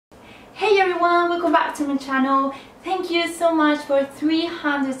everyone, welcome back to my channel. Thank you so much for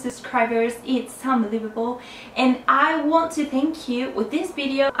 300 subscribers. It's unbelievable, and I want to thank you. With this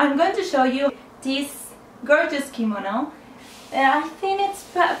video I'm going to show you this gorgeous kimono. I think it's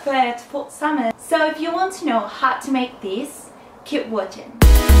perfect for summer, so if you want to know how to make this, keep watching.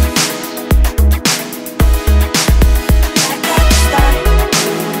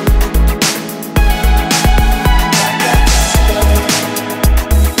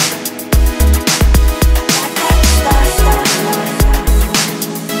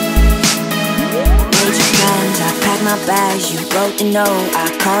 My bags, you wrote the note, I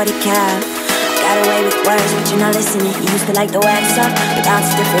called a cab. Got away with words, but you're not listening. You used to like the wax up, but now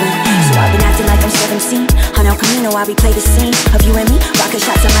it's different. So I've been acting like I'm 17. On El Camino, I replay the scene of you and me, rockin'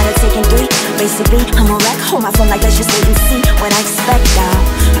 shots, I might have taken 3. Basically, I'm a wreck, hold my phone like let's just wait and see what I expect now.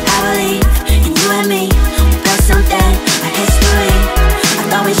 I believe in you and me, we built something, a history. I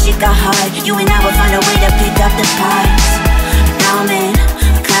thought when shit got hard, you and I would find a way to pick up the parts. Now I'm in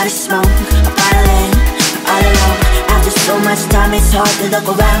a cloud of smoke, a bottle in, all alone. After so much time, it's hard to look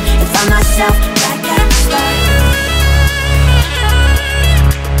around and find myself back at the start.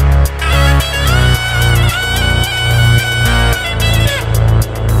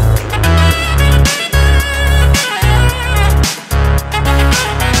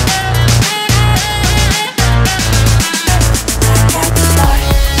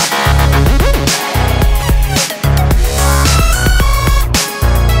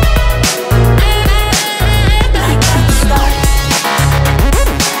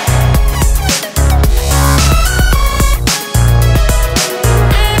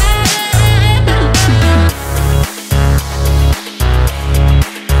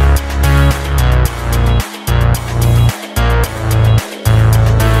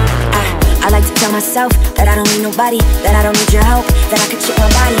 Myself, that I don't need nobody, that I don't need your help, that I could check my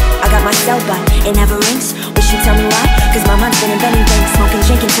body. I got myself, but it never rings. Wish you'd tell me why, cause my mind's been inventing things. Smoking,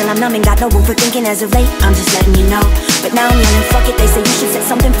 drinking till I'm numb and got no room for thinking as of late. I'm just letting you know, but now I'm yelling fuck it. They say you should set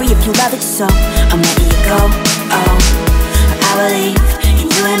something free if you love it, so I'm letting you go. Oh, I believe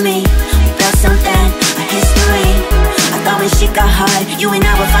in you and me, we built something, a history. I thought when shit got hard, you and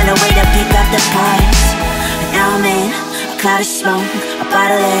I would find a way to pick up the parts. But now I'm in a cloud of smoke, a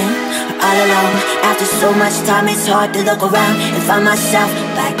bottle in, all alone. After so much time, it's hard to look around and find myself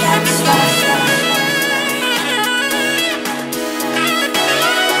back at the start.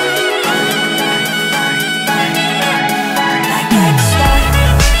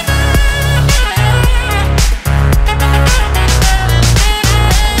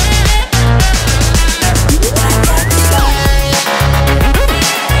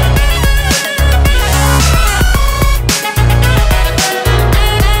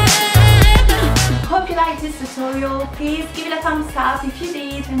 Please give it a thumbs up if you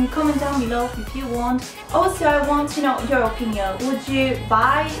did, and comment down below if you want. Also, I want to know your opinion. Would you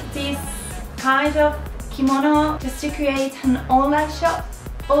buy this kind of kimono just to create an online shop?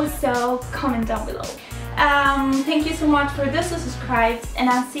 Also, comment down below. Thank you so much for those who subscribed, and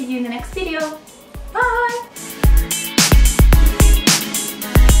I'll see you in the next video. Bye!